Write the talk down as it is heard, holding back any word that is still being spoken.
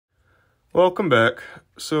Welcome back.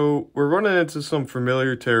 So we're running into some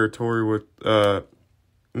familiar territory with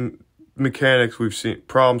mechanics we've seen,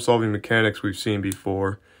 problem-solving mechanics we've seen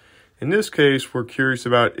before. In this case, we're curious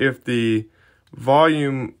about if the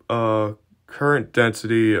volume current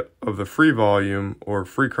density of the free volume or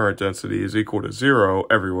free current density is equal to 0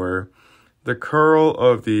 everywhere. The curl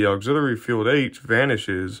of the auxiliary field H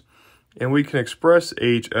vanishes, and we can express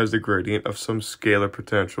H as the gradient of some scalar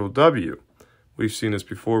potential W. We've seen this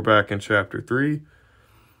before back in chapter 3.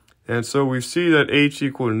 And so we see that H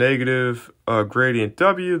equal to negative gradient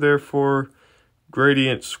W, therefore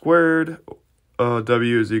gradient squared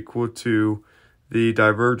W is equal to the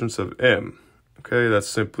divergence of M. Okay, that's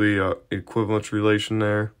simply an equivalence relation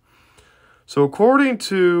there. So according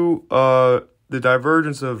to the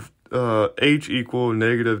divergence of H equal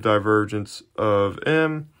negative divergence of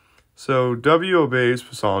M, so W obeys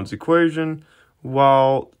Poisson's equation,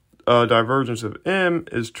 while divergence of M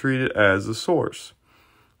is treated as the source.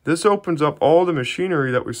 This opens up all the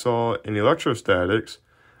machinery that we saw in electrostatics.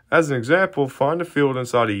 As an example, find the field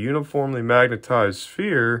inside a uniformly magnetized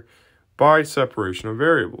sphere by separation of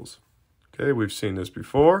variables. Okay, we've seen this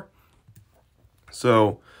before.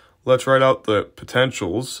 So let's write out the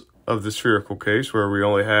potentials of the spherical case where we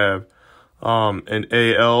only have an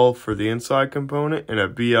AL for the inside component and a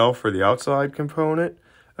BL for the outside component.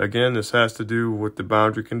 Again, this has to do with the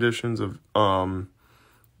boundary conditions of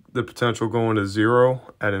the potential going to 0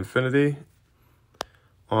 at infinity.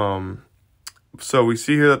 So we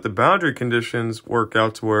see here that the boundary conditions work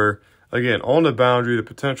out to where, again, on the boundary, the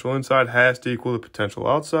potential inside has to equal the potential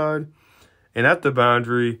outside. And at the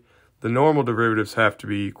boundary, the normal derivatives have to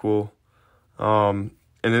be equal. And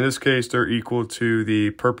in this case, they're equal to the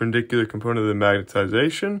perpendicular component of the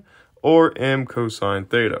magnetization, or m cosine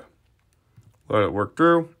theta. Let it work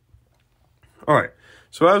through. All right,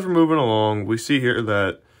 so as we're moving along, we see here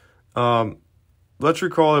that let's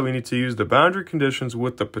recall that we need to use the boundary conditions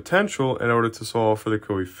with the potential in order to solve for the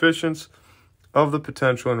coefficients of the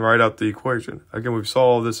potential and write out the equation. Again, we saw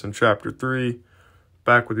all this in chapter 3,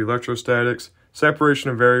 back with electrostatics. Separation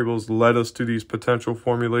of variables led us to these potential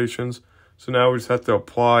formulations. So now we just have to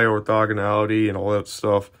apply orthogonality and all that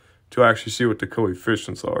stuff to actually see what the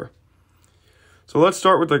coefficients are. So let's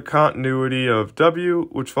start with the continuity of W,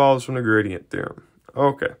 which follows from the gradient theorem.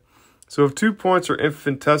 Okay, so if 2 points are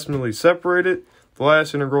infinitesimally separated, the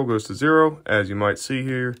last integral goes to 0, as you might see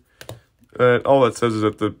here. And all that says is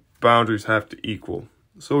that the boundaries have to equal.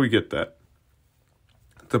 So we get that.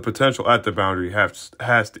 The potential at the boundary has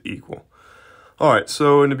to equal. All right,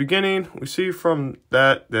 so in the beginning, we see from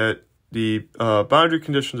that the boundary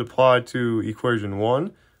conditions applied to equation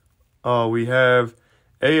 1. We have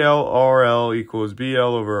ALRL equals BL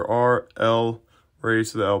over RL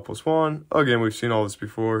raised to the L plus 1. Again, we've seen all this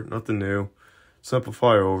before, nothing new.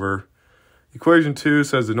 Simplify over. Equation 2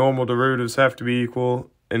 says the normal derivatives have to be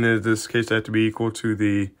equal, and in this case, they have to be equal to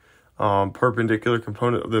the perpendicular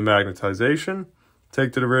component of the magnetization.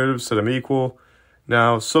 Take the derivatives, set them equal.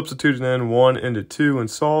 Now, substituting in 1 into 2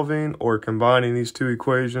 and solving, or combining these two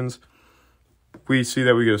equations, we see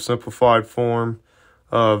that we get a simplified form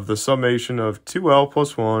of the summation of 2L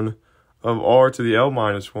plus 1 of R to the L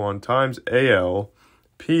minus 1 times AL,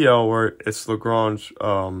 PL, where it's Lagrange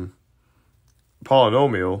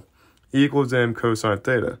polynomial, equals m cosine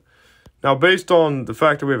theta. Now, based on the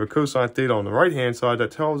fact that we have a cosine theta on the right-hand side,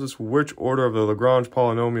 that tells us which order of the Lagrange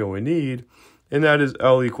polynomial we need, and that is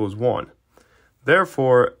L equals 1.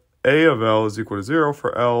 Therefore, A of L is equal to 0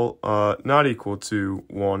 for L not equal to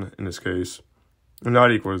 1 in this case,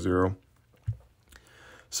 not equal to 0.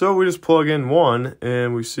 So we just plug in 1,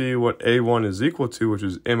 and we see what A1 is equal to, which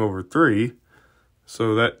is m over 3.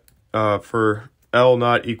 So that for L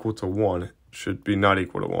not equal to 1, should be not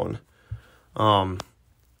equal to 1.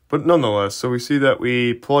 But nonetheless, so we see that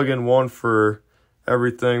we plug in 1 for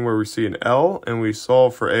everything where we see an L, and we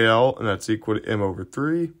solve for AL, and that's equal to m over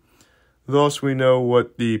 3. Thus, we know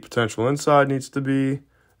what the potential inside needs to be,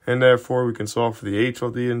 and therefore we can solve for the H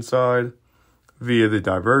on the inside via the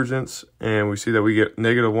divergence, and we see that we get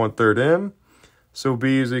negative 1/3 m. So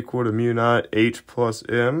B is equal to mu naught H plus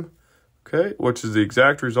m, okay, which is the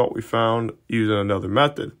exact result we found using another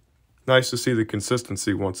method. Nice to see the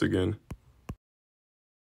consistency once again.